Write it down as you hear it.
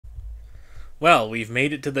Well, we've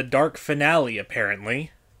made it to the dark finale,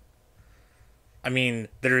 apparently. I mean,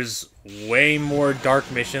 there's way more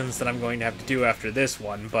dark missions that I'm going to have to do after this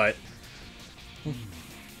one, but...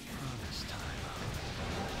 Promise time.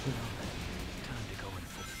 Time to go and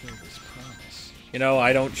fulfill this promise. You know,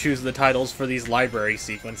 I don't choose the titles for these library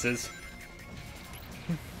sequences.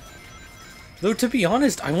 Though, to be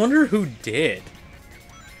honest, I wonder who did.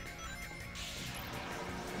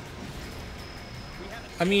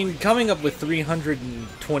 I mean, coming up with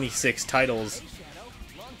 326 titles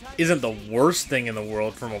isn't the worst thing in the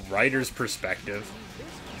world from a writer's perspective.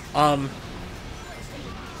 But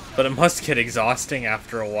it must get exhausting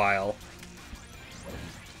after a while.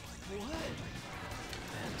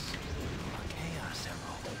 That's a chaos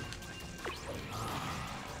emerald.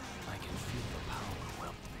 I can feel the power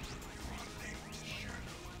well.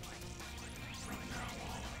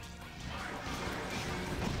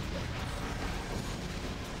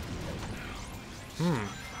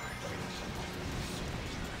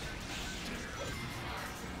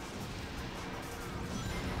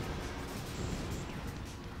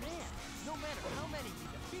 No matter how many you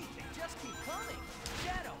defeat, they just keep coming.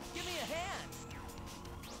 Shadow, give me a hand.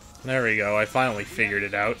 There we go, I finally figured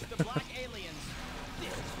it out. The black aliens.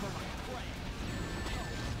 This is for my prey.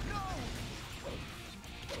 No!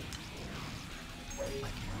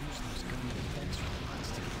 I can use those gun defense robots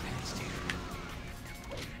to get past here.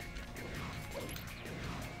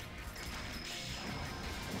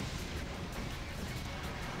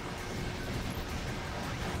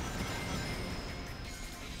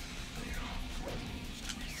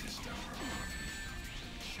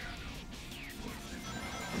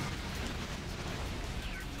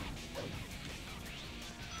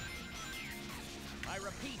 I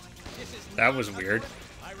repeat, this is That not was a weird. drill.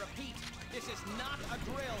 I repeat, this is not a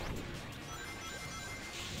drill.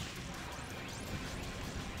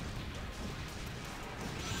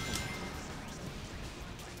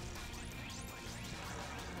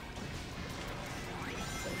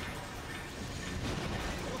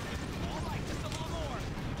 All right, just a little more.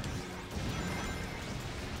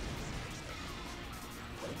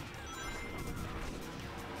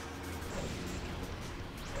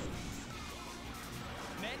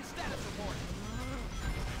 Men status report.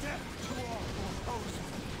 Death to all who oppose me.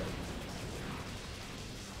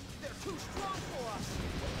 They're too strong for us.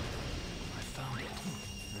 I found it.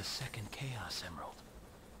 The second chaos emerald.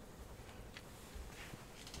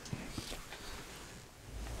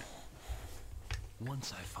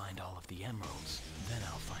 Once I find all of the emeralds, then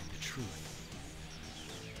I'll find the truth.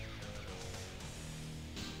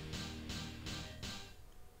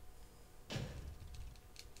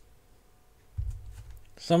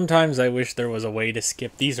 Sometimes I wish there was a way to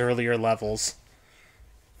skip these earlier levels.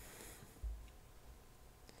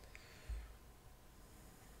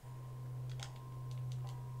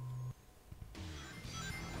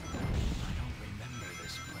 I don't remember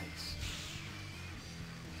this place.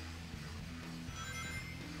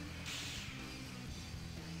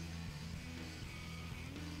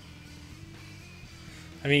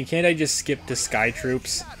 I mean, can't I just skip to Sky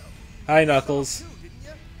Troops? Hi, Knuckles.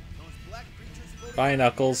 Bye,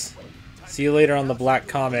 Knuckles. See you later on the Black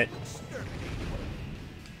Comet.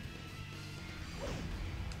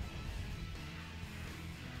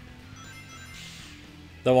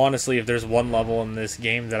 Though honestly, if there's one level in this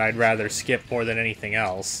game that I'd rather skip more than anything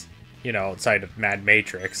else, you know, outside of Mad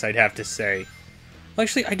Matrix, I'd have to say... Well,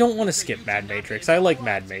 actually, I don't want to skip Mad Matrix. I like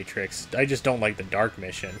Mad Matrix. I just don't like the Dark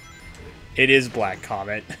Mission. It is Black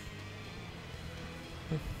Comet.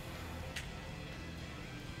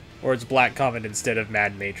 Or it's Black Comet instead of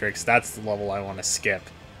Mad Matrix. That's the level I want to skip.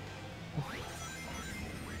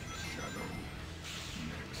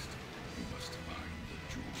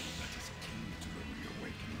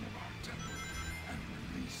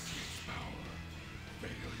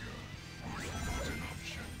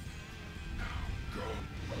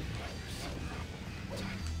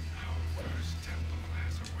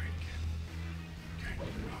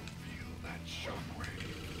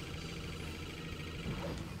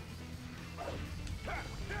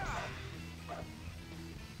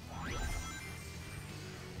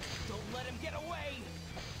 Don't let him get away.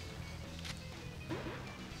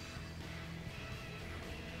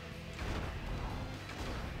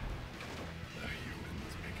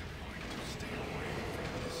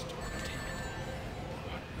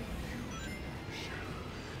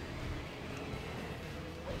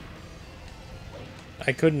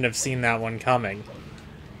 I couldn't have seen that one coming.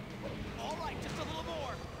 All right, just a little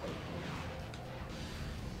more.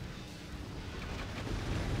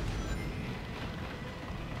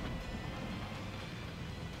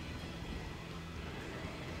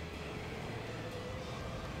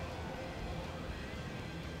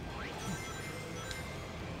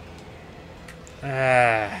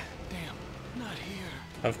 Ah, Damn, not here.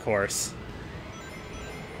 of course.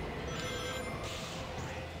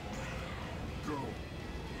 Go.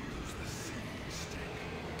 Use the seeing stick.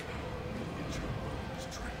 Get your bones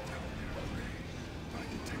track down their prey by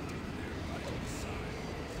detecting their vital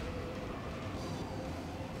signs.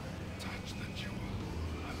 Touch the jewel.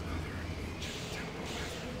 Another ancient temple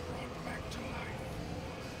has been brought back to life.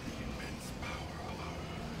 The immense power of our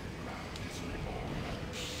mound is reborn.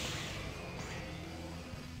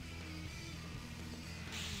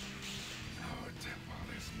 Our temple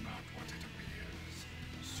is not what it appears.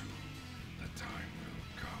 Soon, the time will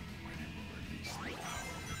come when it will release the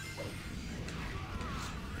power within Emperor's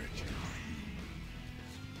wretched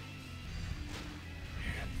beings.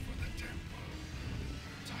 Head for the temple.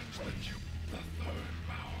 Touch the jewel. The third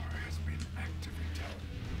power has been activated.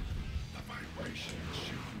 The vibrations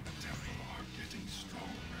shooting the temple are getting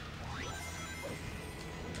stronger.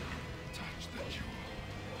 Touch the jewel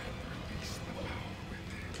and release the power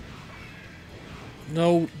within.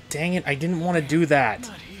 No, dang it, I didn't want to do that.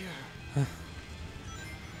 Not here.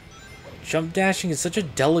 Jump dashing is such a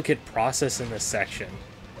delicate process in this section.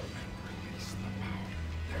 Release the power.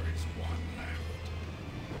 There is one left.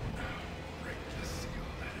 Now break the seal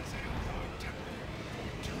that has held our temple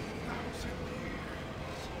for 2,000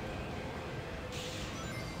 years.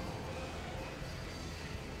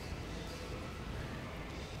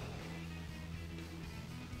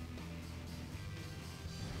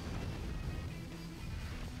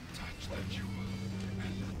 Touch the jewel,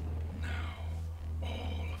 and now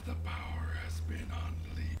all of the power has been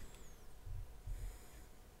unleashed.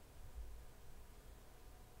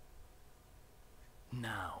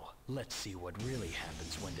 Now, let's see what really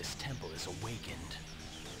happens when this temple is awakened.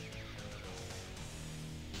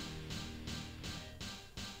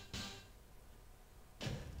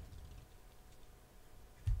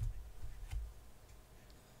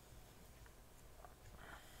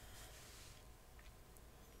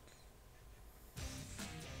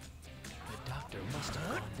 The doctor must have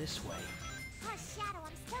gone this way. Oh, Shadow,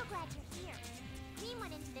 I'm so glad you're here. Cream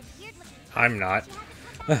went into this weird-looking I'm not. She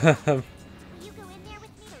has a couple- Will you go in there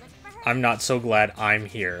with me to look for her? I'm not so glad I'm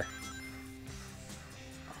here.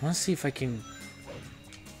 I want to see if I can...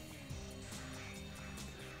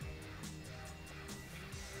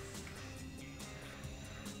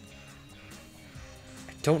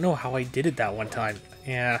 I don't know how I did it that one time.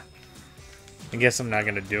 Yeah. I guess I'm not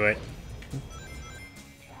going to do it.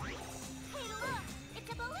 Hey, look!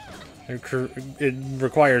 It's a balloon! It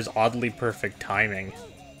requires oddly perfect timing. Do you think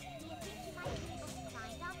you might be able to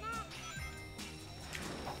find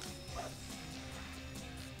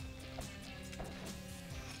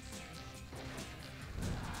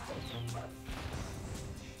on that?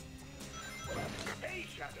 Hey,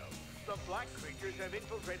 Shadow! The black creatures have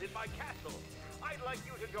infiltrated my castle. I'd like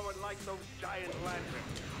you to go and light those giant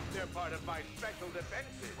lanterns. They're part of my special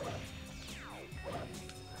defenses.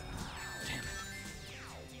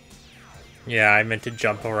 Yeah, I meant to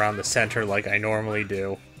jump around the center like I normally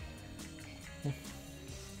do. And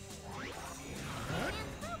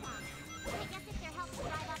snowbombs. I guess if they're helping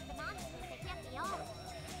drive off the monsters, they can't be all.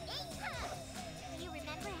 Do you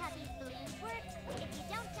remember how these balloons work? If you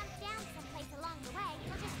don't jump down someplace along the way,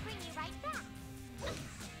 they'll just bring you right back.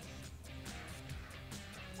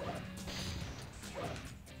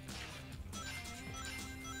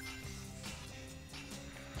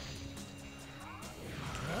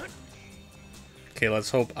 Okay,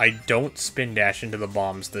 let's hope I don't spin dash into the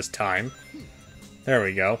bombs this time. There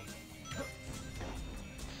we go.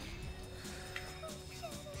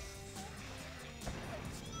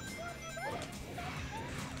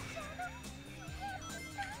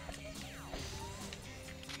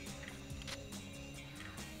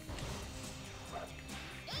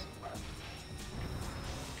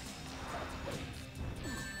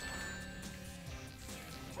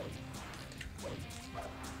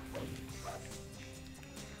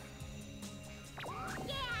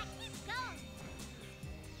 Yeah, keep going.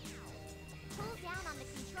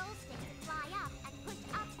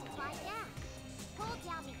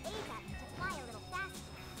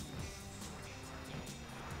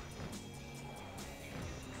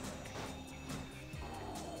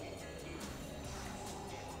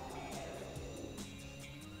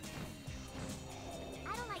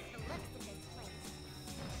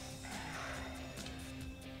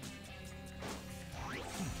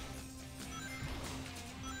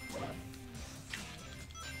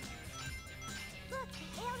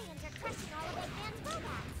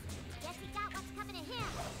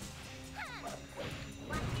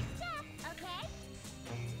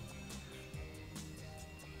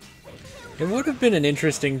 It would have been an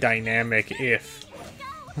interesting dynamic if... Go!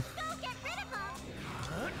 Go get rid of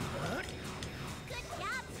him! Good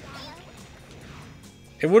job, Shadow.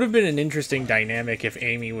 It would have been an interesting dynamic if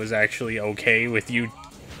Amy was actually okay with you...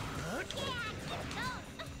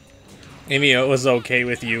 Amy was okay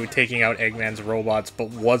with you taking out Eggman's robots, but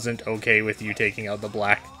wasn't okay with you taking out the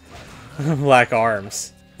black... black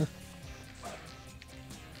arms. Good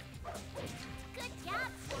job,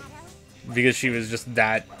 Shadow. Because she was just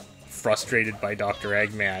that frustrated by Dr.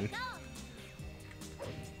 Eggman.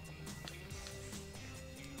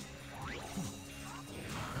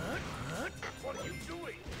 What are you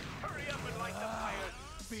doing? Hurry up and light the fire!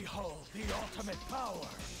 Behold the ultimate power.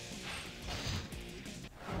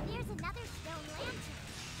 Here's another stone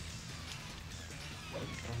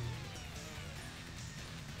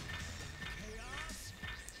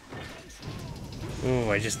lantern.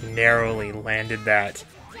 Ooh, I just narrowly landed that.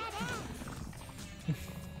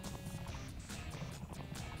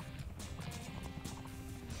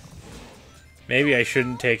 Maybe I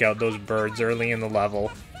shouldn't take out those birds early in the level.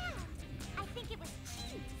 I think it was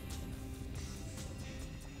cheap.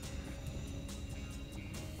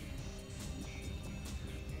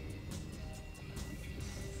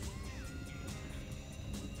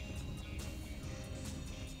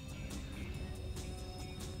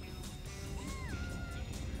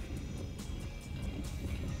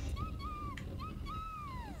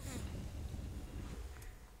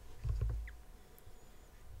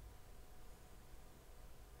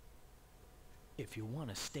 If you want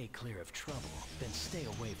to stay clear of trouble, then stay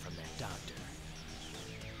away from that doctor.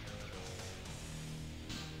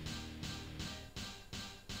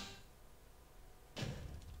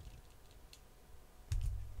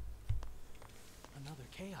 Another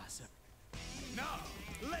chaos. Now,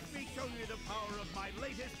 let me show you the power of my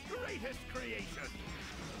latest, greatest creation!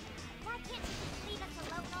 Why can't you just leave us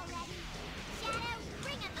alone already? Shadow,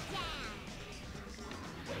 bring him down!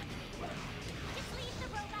 Just leave the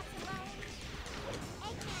robots alone.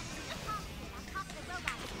 Eggman is in the cockpit on top of the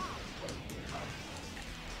robot's head.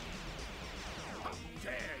 How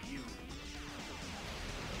dare you!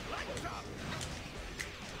 Lights up!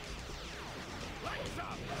 Lights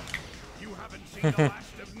up! You haven't seen the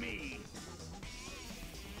last of me!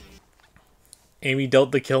 Amy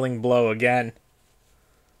dealt the killing blow again.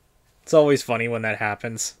 It's always funny when that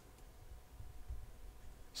happens.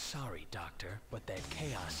 Sorry, Doctor, but that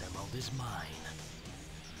Chaos Emerald is mine.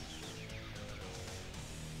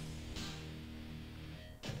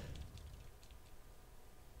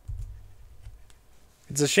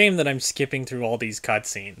 It's a shame that I'm skipping through all these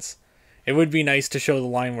cutscenes. It would be nice to show the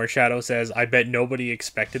line where Shadow says, "I bet nobody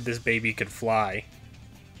expected this baby could fly."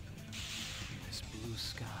 This blue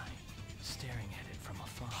sky, staring at it from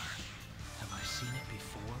afar. Have I seen it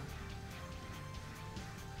before?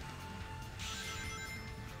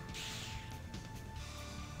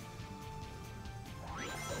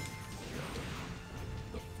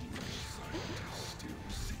 The foolish scientists still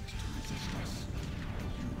seek to resist us.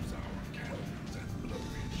 Use our cannons and blow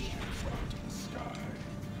his ships out of the sky.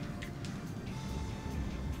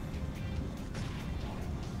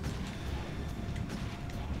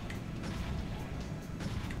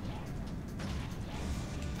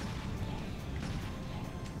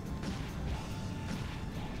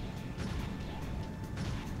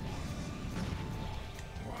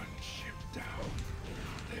 One ship down.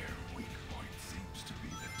 Their weak point seems to be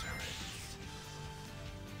the turrets.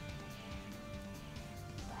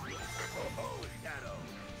 Oh, Shadow!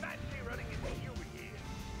 Fancy running into you again!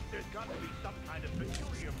 There's got to be some kind of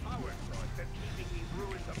peculiar power source that's keeping these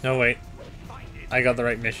ruins apart. No, wait. Find it. I got the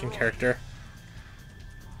right mission character.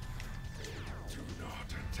 Do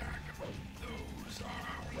not attack. Those are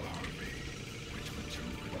our larvae, which mature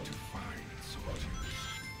into fine soldiers.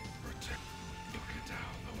 Protect. Look at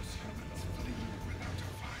how those humans flee without a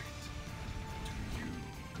fight. To you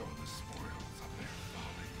go the spoils of their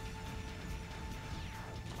folly.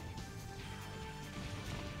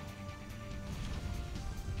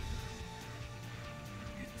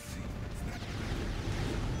 It seems that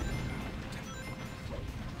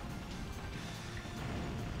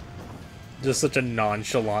Just such a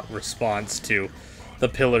nonchalant response to the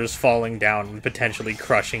pillars falling down and potentially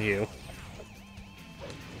crushing you.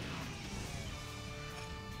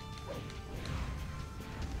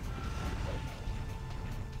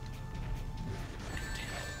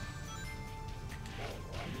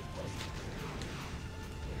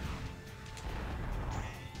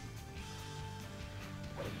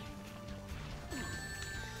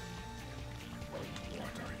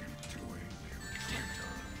 what are you doing, you traitor?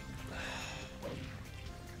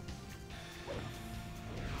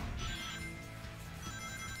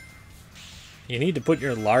 You need to put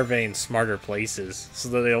your larvae in smarter places so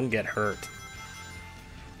that they don't get hurt.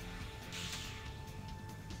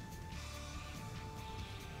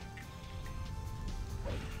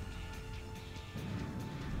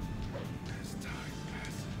 As time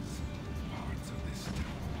passes, parts of this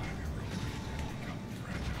temple have eroded and become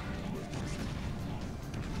fragile.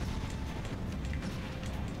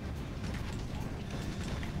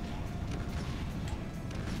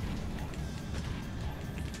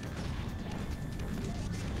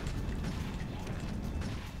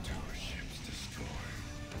 Two ships destroyed.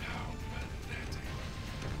 How pathetic.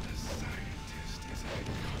 The scientist is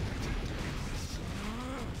incompetent in this.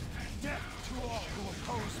 Death to all who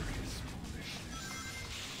oppose me. This foolishness.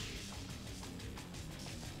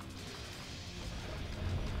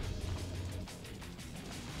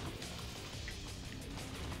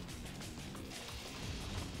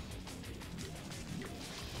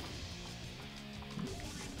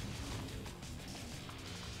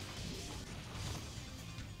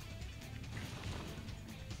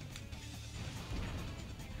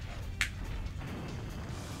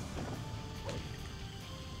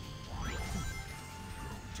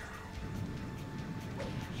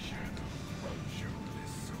 Shadow, show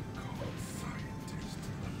this so-called scientist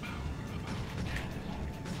the power of our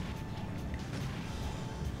cannons.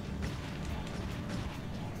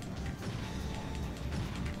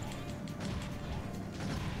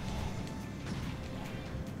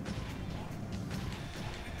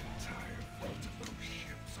 An entire fleet of those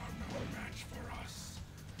ships are no match for us.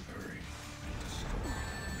 Hurry and destroy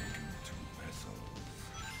the remaining two vessels.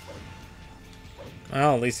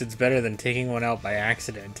 Well, at least it's better than taking one out by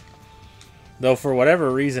accident. Though for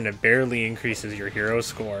whatever reason, it barely increases your hero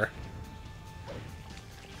score.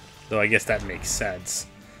 Though I guess that makes sense.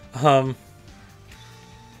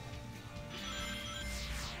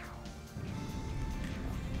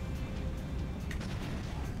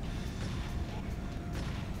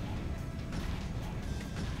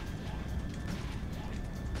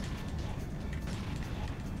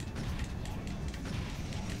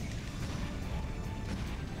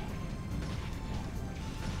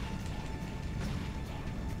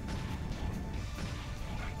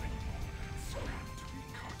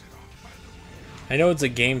 I know it's a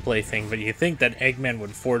gameplay thing, but you think that Eggman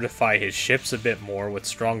would fortify his ships a bit more with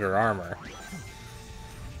stronger armor. These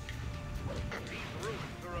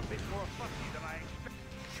ruins are a bit more fussy than I expected.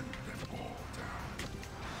 Shoot them all down.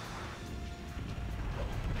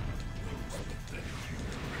 Those pathetic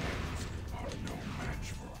humans are no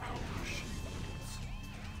match for our shields.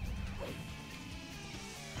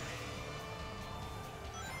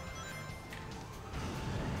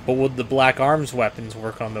 But would the Black Arms weapons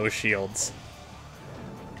work on those shields?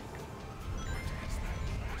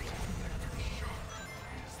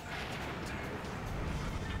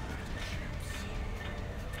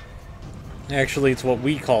 Actually, it's what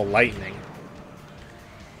we call lightning.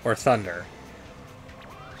 Or thunder.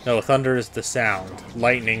 No, thunder is the sound.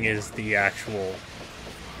 Lightning is the actual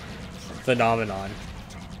phenomenon.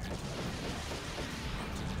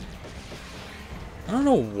 I don't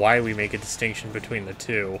know why we make a distinction between the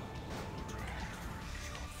two.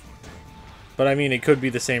 But I mean, it could be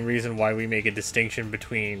the same reason why we make a distinction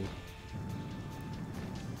between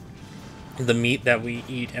the meat that we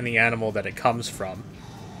eat and the animal that it comes from.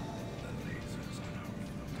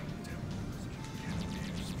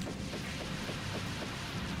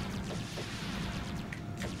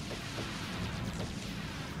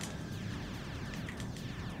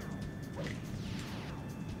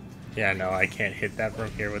 Yeah, no, I can't hit that from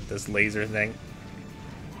here with this laser thing.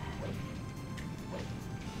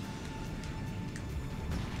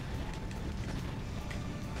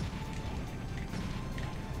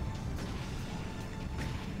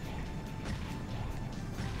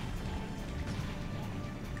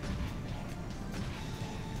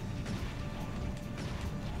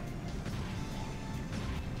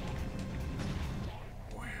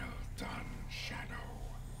 Well done, Shadow.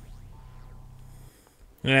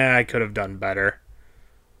 Yeah, I could have done better.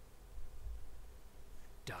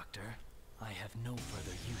 Doctor, I have no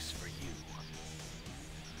further use for you.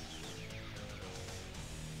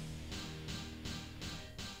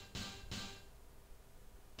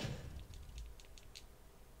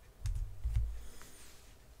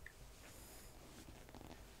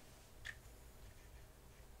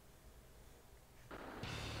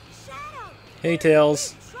 Shadow! Hey,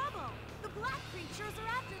 Tails. Trouble! The black creatures are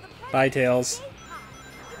after the president. Bye, Tails.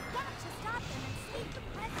 You've got to stop them and save the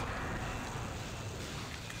president.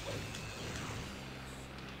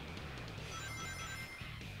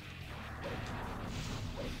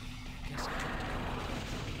 Guess I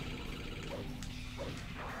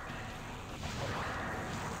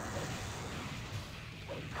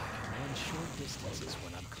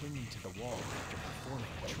clinging to the wall after performing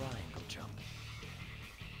a triangle jump.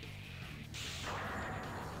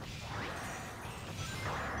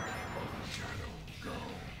 Shadow, go.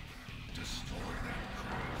 Destroy that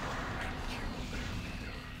crew and kill their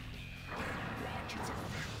leader. Then watch its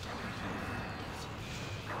effect on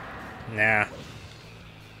the humans. Nah.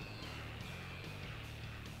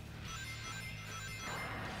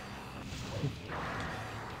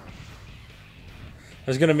 I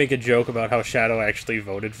was gonna make a joke about how Shadow actually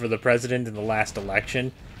voted for the president in the last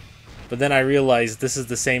election, but then I realized this is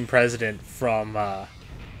the same president from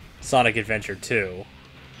Sonic Adventure 2.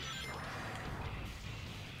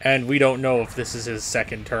 And we don't know if this is his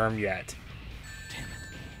second term yet. Damn it.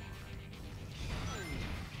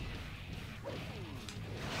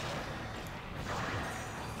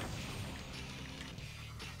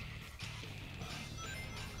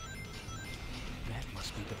 That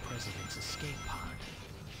must be the president's escape pod.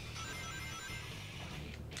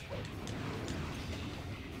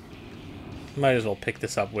 Might as well pick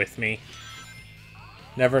this up with me.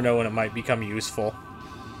 Never know when it might become useful.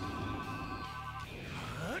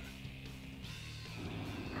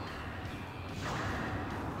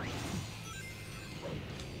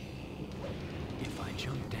 If I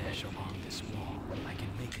jump dash along this wall, I can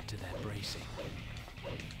make it to that bracing.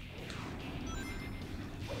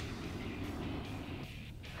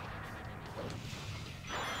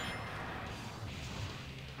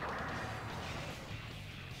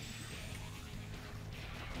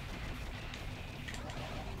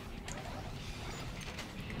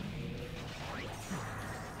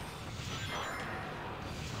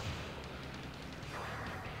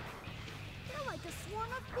 They're like a swarm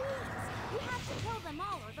of bees. You have to kill them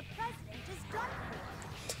all or the president is done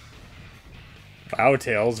for. Wow,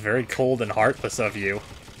 Tails, very cold and heartless of you.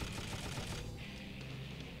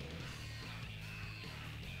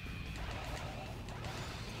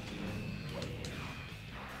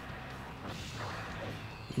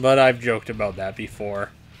 But I've joked about that before.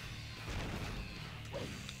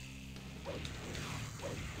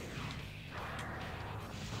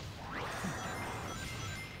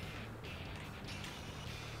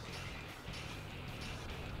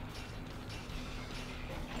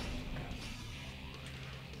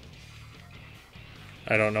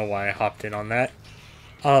 I don't know why I hopped in on that.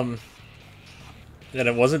 And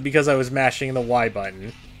it wasn't because I was mashing the Y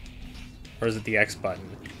button. Or is it the X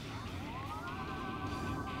button?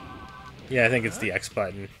 Yeah, I think it's the X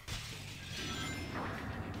button.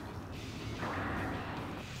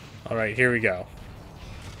 Alright, here we go.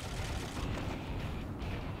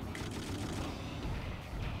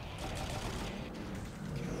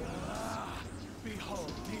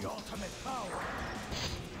 Behold the ultimate power.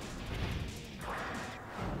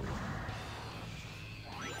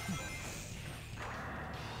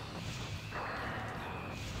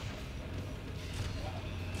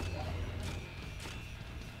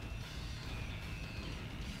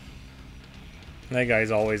 That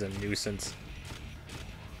guy's always a nuisance.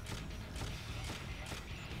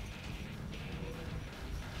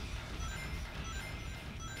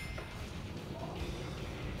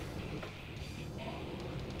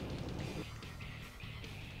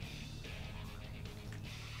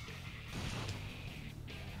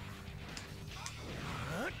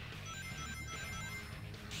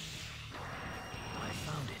 I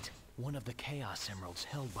found it. One of the Chaos Emeralds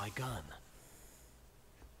held by Gun.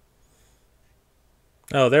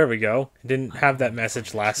 Oh, there we go. Didn't have that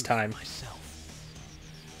message last time. Myself.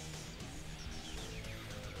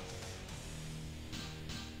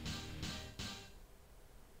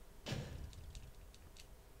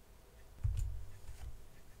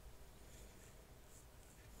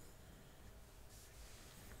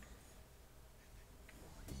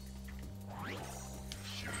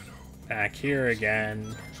 Back here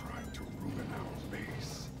again. Trying to ruin our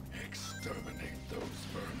base. Exterminate those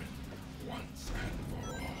vermin once and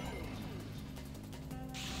for all.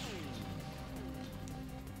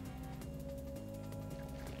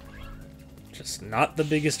 Just not the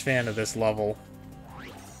biggest fan of this level.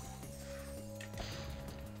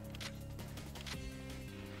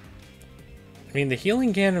 I mean, the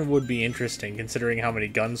healing cannon would be interesting, considering how many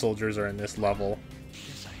gun soldiers are in this level.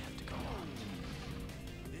 Guess I have to go on.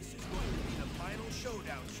 This is going to be the final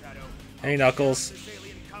showdown, Shadow. Hey, Knuckles. This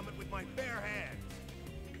alien comet with my bare hands.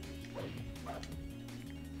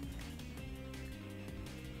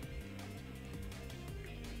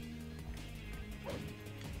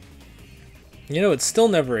 You know, it's still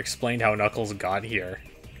never explained how Knuckles got here.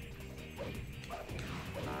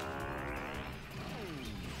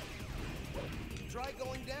 Try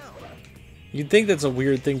going down. You'd think that's a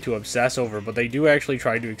weird thing to obsess over, but they do actually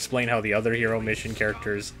try to explain how the other hero mission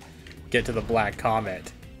characters get to the Black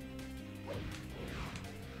Comet.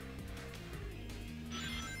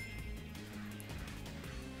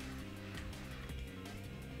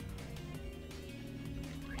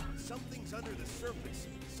 Something's under the surface.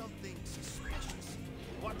 Something suspicious.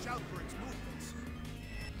 Watch out for its movements.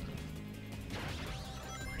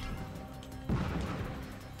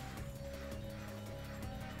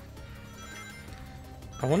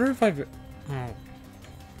 I wonder if I've... Not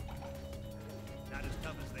as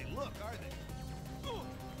tough as they look, are they?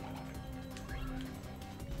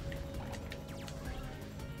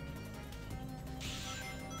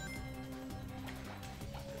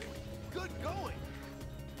 Good going.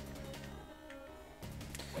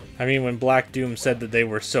 I mean, when Black Doom said that they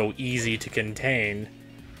were so easy to contain,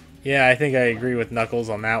 yeah, I think I agree with Knuckles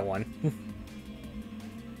on that one.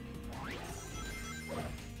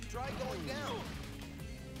 Try going down.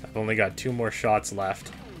 I've only got 2 more shots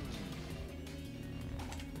left.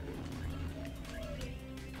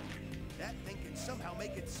 That thing can somehow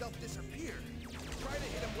make itself disappear. Try to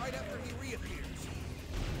hit him right after he reappears.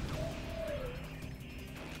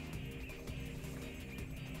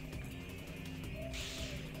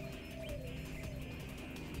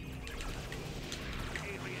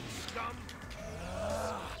 Alien scum.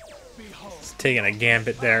 Behold. It's taking a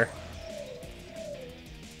gambit there.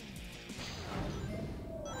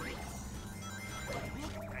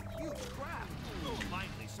 Look at that huge craft.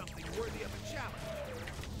 Finally something worthy of a challenge.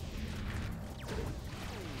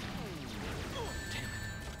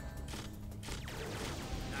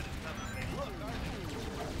 Not as tough as they look, are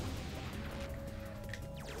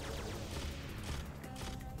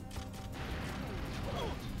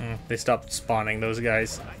they? They stopped spawning those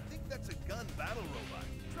guys. I think that's a gun battle robot.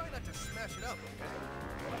 Try not to smash it up, okay?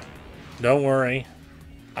 Don't worry.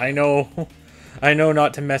 I know... I know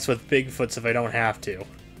not to mess with Bigfoots if I don't have to.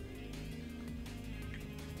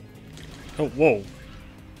 Oh, whoa.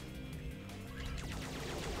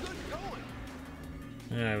 Good going.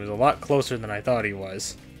 Yeah, he was a lot closer than I thought he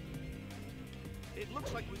was. It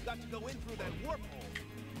looks like we've got to go in through that warp hole.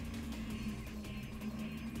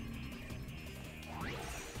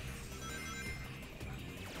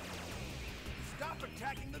 Stop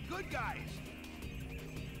attacking the good guys.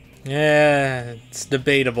 Yeah, it's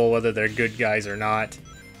debatable whether they're good guys or not.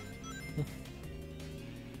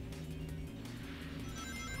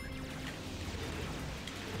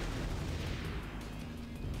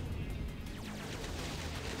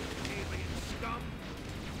 Alien scum.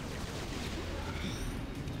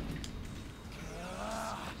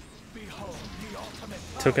 Behold the ultimate.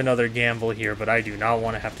 Took another gamble here, but I do not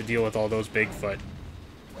want to have to deal with all those Bigfoot.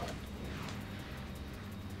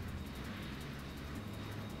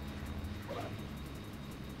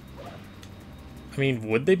 I mean,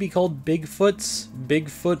 would they be called Bigfoots,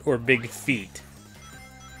 Bigfoot, or Big Feet?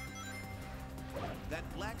 That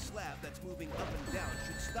black slab that's moving up and down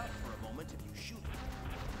should stop for a moment if you shoot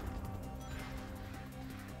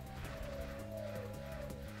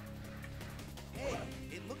it. Hey,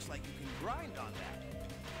 it looks like you can grind on that.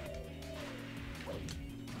 What do you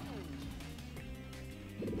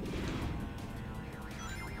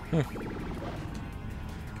think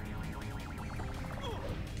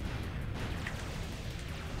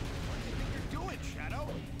you're doing, Shadow?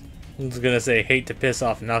 I was gonna say, hate to piss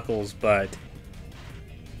off Knuckles, but...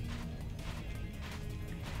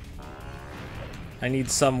 I need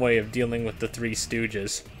some way of dealing with the Three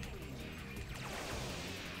Stooges.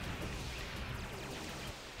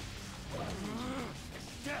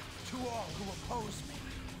 Death to all who oppose me.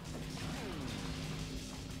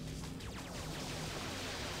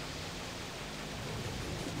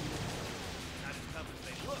 Not as tough as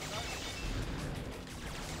they look, are they?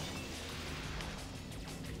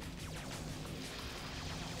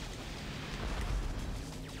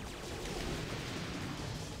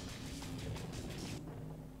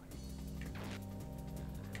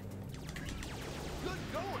 Good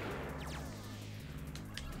going.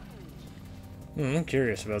 I'm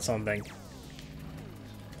curious about something.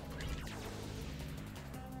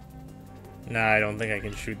 Nah, I don't think I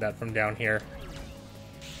can shoot that from down here.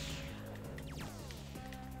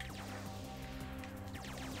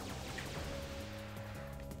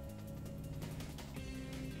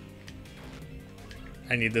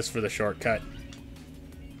 I need this for the shortcut.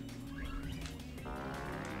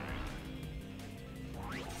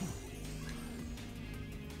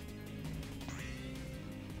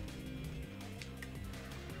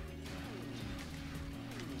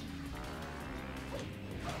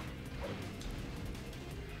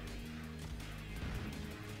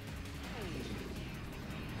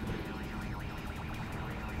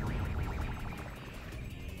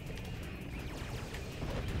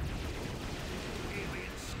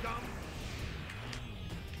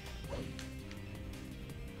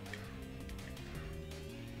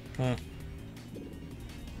 Hmm. Not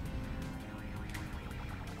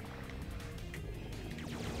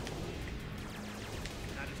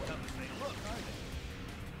as tough as they look, are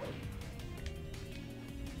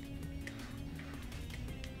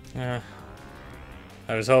they?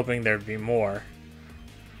 I was hoping there'd be more.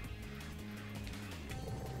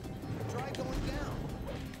 Try going down.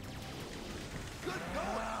 Good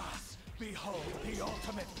going. Behold the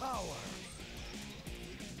ultimate power.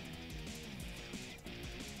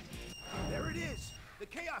 There it is! The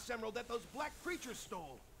Chaos Emerald that those black creatures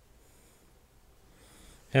stole!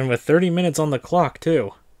 And with 30 minutes on the clock,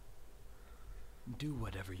 too. Do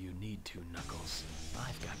whatever you need to, Knuckles.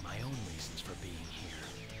 I've got my own reasons for being here.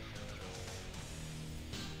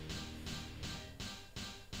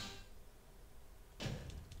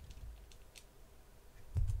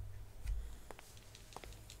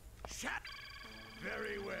 Shut!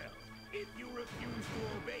 Very well. If you refuse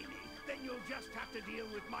to obey me, then you'll just have to deal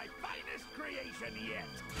with my finest creation yet!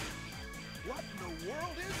 What in the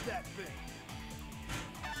world is that thing?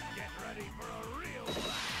 Get ready for a real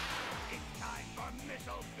blast! It's time for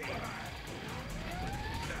Missile Fever!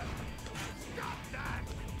 Stop that!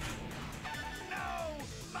 No!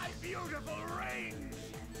 My beautiful rings!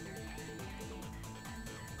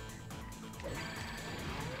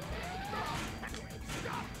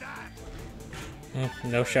 Stop that!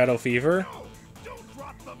 No Shadow Fever? No! Don't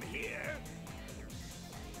drop them here!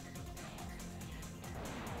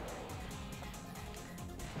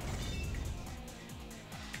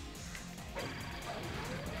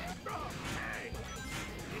 Hey!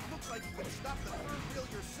 It looks like you can stop the third wheel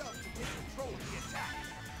yourself to take control of the attack.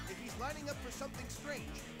 If he's lining up for something strange,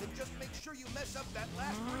 then just make sure you mess up that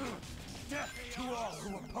last wheel. Death to all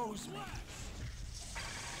who oppose me.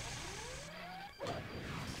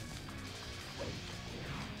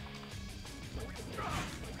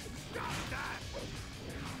 Stop that!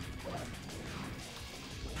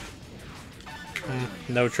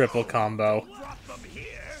 No triple combo. Drop them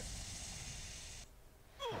here!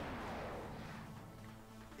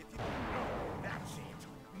 That's it!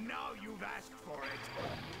 Now you've asked for it!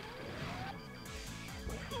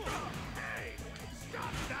 Hey!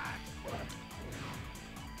 Stop that!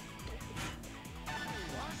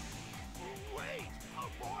 What? Wait!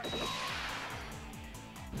 Abort!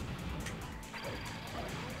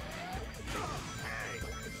 Hey!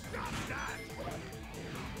 Stop that!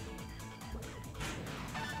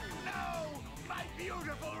 No! My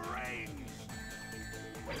beautiful rings!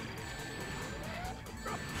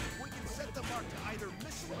 We can set the mark to either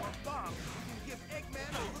missile or bomb. We can give Eggman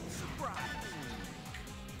a little surprise.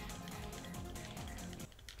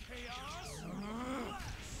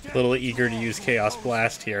 A little eager to use Chaos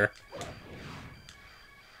Blast here.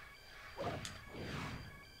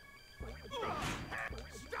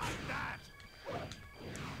 Stop that!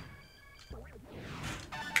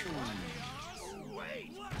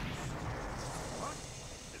 Wait! What?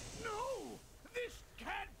 No! This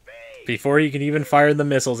can't be! Before he can even fire the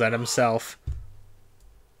missiles at himself.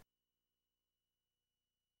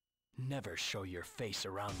 Never show your face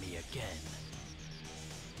around me again.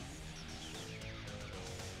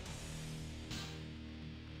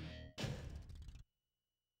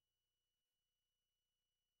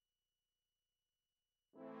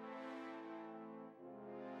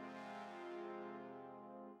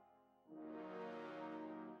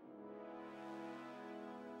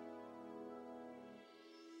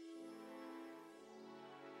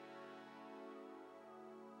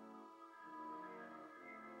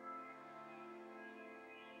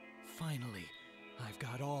 Finally, I've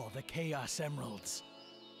got all the Chaos Emeralds.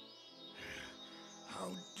 How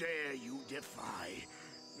dare you defy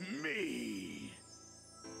me?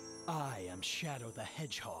 I am Shadow the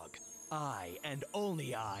Hedgehog. I, and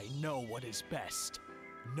only I, know what is best.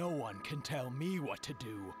 No one can tell me what to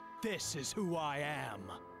do. This is who I am.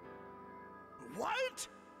 What?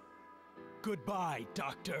 Goodbye,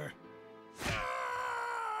 Doctor. Ah!